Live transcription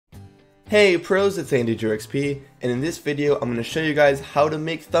Hey pros, it's AndyDrewXP, and in this video I'm going to show you guys how to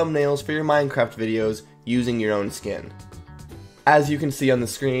make thumbnails for your Minecraft videos using your own skin. As you can see on the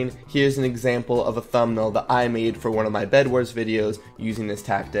screen, here's an example of a thumbnail that I made for one of my Bed Wars videos using this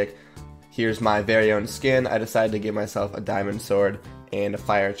tactic. Here's my very own skin. I decided to give myself a diamond sword and a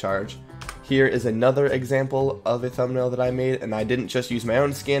fire charge. Here is another example of a thumbnail that I made, and I didn't just use my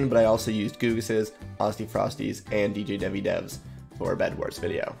own skin, but I also used Googus's, Frosties, and DJ Devi Dev's for a Bed Wars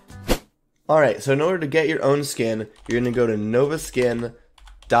video. Alright, so in order to get your own skin, you're going to go to novaskin.me.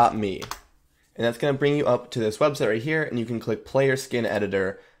 And that's going to bring you up to this website right here, and you can click Play Your Skin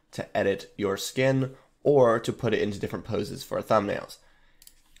Editor to edit your skin, or to put it into different poses for thumbnails.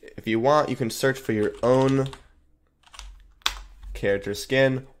 If you want, you can search for your own character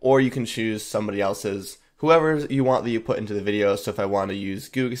skin, or you can choose somebody else's, whoever you want that you put into the video. So if I want to use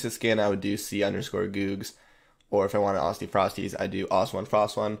Googus' skin, I would do C_Googs, or if I wanted Frosties, I do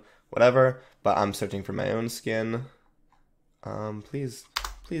Awesome1Frost1, whatever, but I'm searching for my own skin. Please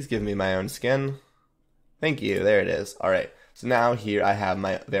give me my own skin. Thank you, there it is. Alright, so now here I have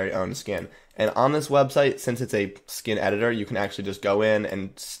my very own skin. And on this website, since it's a skin editor, you can actually just go in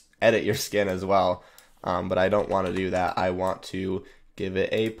and edit your skin as well. But I don't want to do that. I want to give it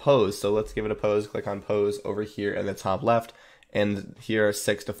a pose. So let's give it a pose. Click on pose over here in the top left. And here are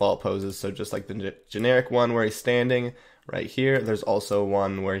 6 default poses. So just like the generic one where he's standing right here, there's also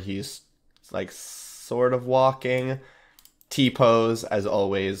one where he's like sort of walking. T-pose, as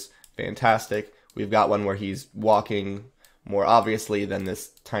always, fantastic. We've got one where he's walking more obviously than this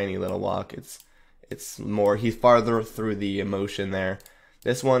tiny little walk. It's more, he's farther through the emotion there.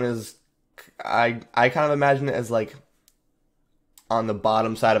 This one is, I kind of imagine it as like on the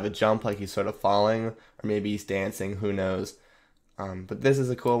bottom side of a jump, like he's sort of falling, or maybe he's dancing, who knows. But this is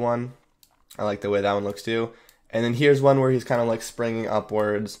a cool one. I like the way that one looks too. And then here's one where he's kind of like springing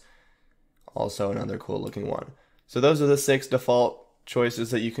upwards. Also another cool looking one. So those are the 6 default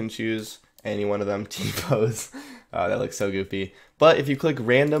choices that you can choose. Any one of them. T-pose. That looks so goofy. But if you click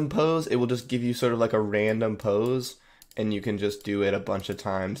random pose, it will just give you sort of like a random pose. And you can just do it a bunch of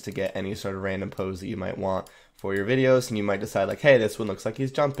times to get any sort of random pose that you might want for your videos. And you might decide like, hey, this one looks like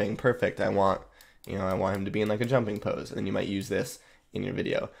he's jumping. Perfect. I want him to be in like a jumping pose. And then you might use this in your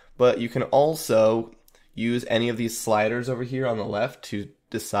video. But you can also use any of these sliders over here on the left to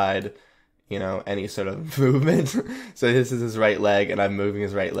decide, any sort of movement. So this is his right leg, and I'm moving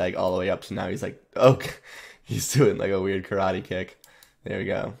his right leg all the way up, so now he's like, oh, he's doing like a weird karate kick. There we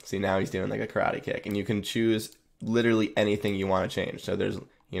go. See, now he's doing like a karate kick, and you can choose literally anything you want to change. So there's,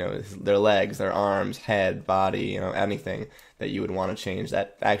 their legs, their arms, head, body, anything that you would want to change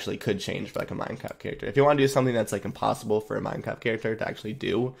that actually could change for like a Minecraft character. If you want to do something that's like impossible for a Minecraft character to actually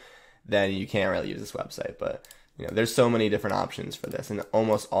do, then you can't really use this website. But there's so many different options for this, and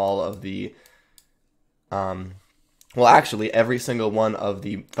almost all of the, well, actually, every single one of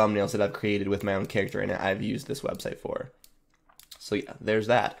the thumbnails that I've created with my own character in it, I've used this website for. So yeah, there's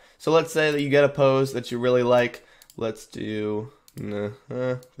that. So let's say that you get a pose that you really like. Let's do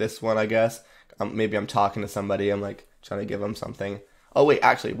this one, I guess. Maybe I'm talking to somebody. I'm like trying to give them something. Oh wait,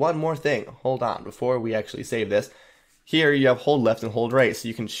 actually, one more thing. Hold on, before we actually save this. Here you have hold left and hold right, so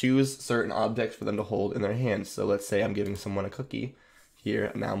you can choose certain objects for them to hold in their hands. So let's say I'm giving someone a cookie.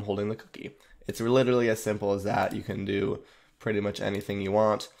 Here, now I'm holding the cookie. It's literally as simple as that. You can do pretty much anything you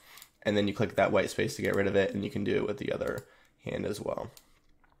want, and then you click that white space to get rid of it, and you can do it with the other hand as well.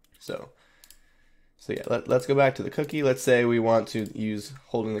 So yeah, let's go back to the cookie. Let's say we want to use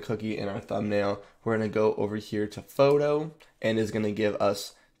holding the cookie in our thumbnail. We're going to go over here to photo, and it's going to give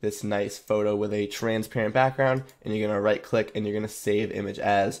us this nice photo with a transparent background, and you're going to right click and you're going to save image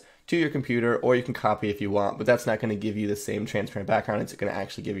as to your computer, or you can copy if you want, but that's not going to give you the same transparent background. It's going to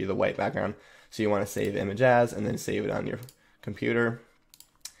actually give you the white background. So you want to save image as and then save it on your computer.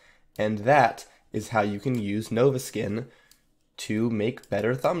 And that is how you can use Novaskin to make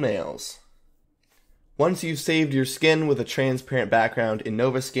better thumbnails. Once you've saved your skin with a transparent background in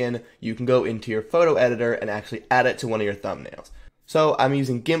Novaskin, you can go into your photo editor and actually add it to one of your thumbnails. So I'm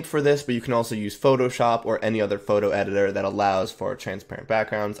using GIMP for this, but you can also use Photoshop or any other photo editor that allows for transparent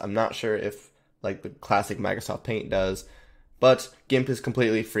backgrounds. I'm not sure if like the classic Microsoft Paint does, but GIMP is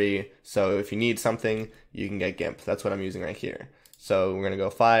completely free. So if you need something, you can get GIMP. That's what I'm using right here. So we're going to go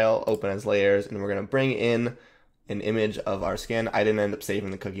File, Open as Layers, and we're going to bring in an image of our skin. I didn't end up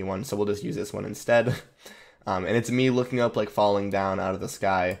saving the cookie one, so we'll just use this one instead. And it's me looking up, like falling down out of the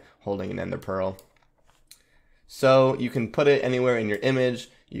sky, holding an ender pearl. So you can put it anywhere in your image.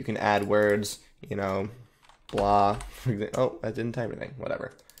 You can add words, blah. Oh, that didn't type anything.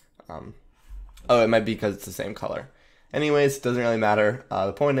 Whatever. Oh, it might be because it's the same color. Anyways, doesn't really matter.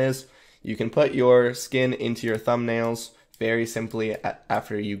 The point is, You can put your skin into your thumbnails very simply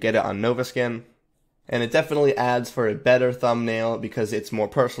after you get it on Novaskin. And it definitely adds for a better thumbnail because it's more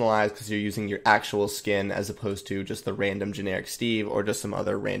personalized because you're using your actual skin as opposed to just the random generic Steve or just some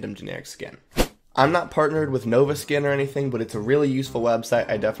other random generic skin. I'm not partnered with Novaskin or anything, but it's a really useful website.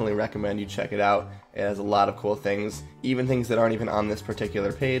 I definitely recommend you check it out. It has a lot of cool things, even things that aren't even on this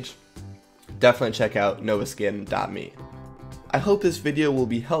particular page. Definitely check out novaskin.me. I hope this video will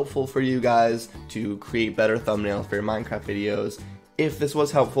be helpful for you guys to create better thumbnails for your Minecraft videos. If this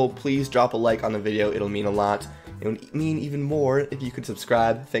was helpful, please drop a like on the video. It'll mean a lot. It would mean even more if you could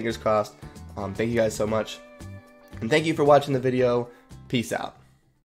subscribe. Fingers crossed. Thank you guys so much. And thank you for watching the video. Peace out.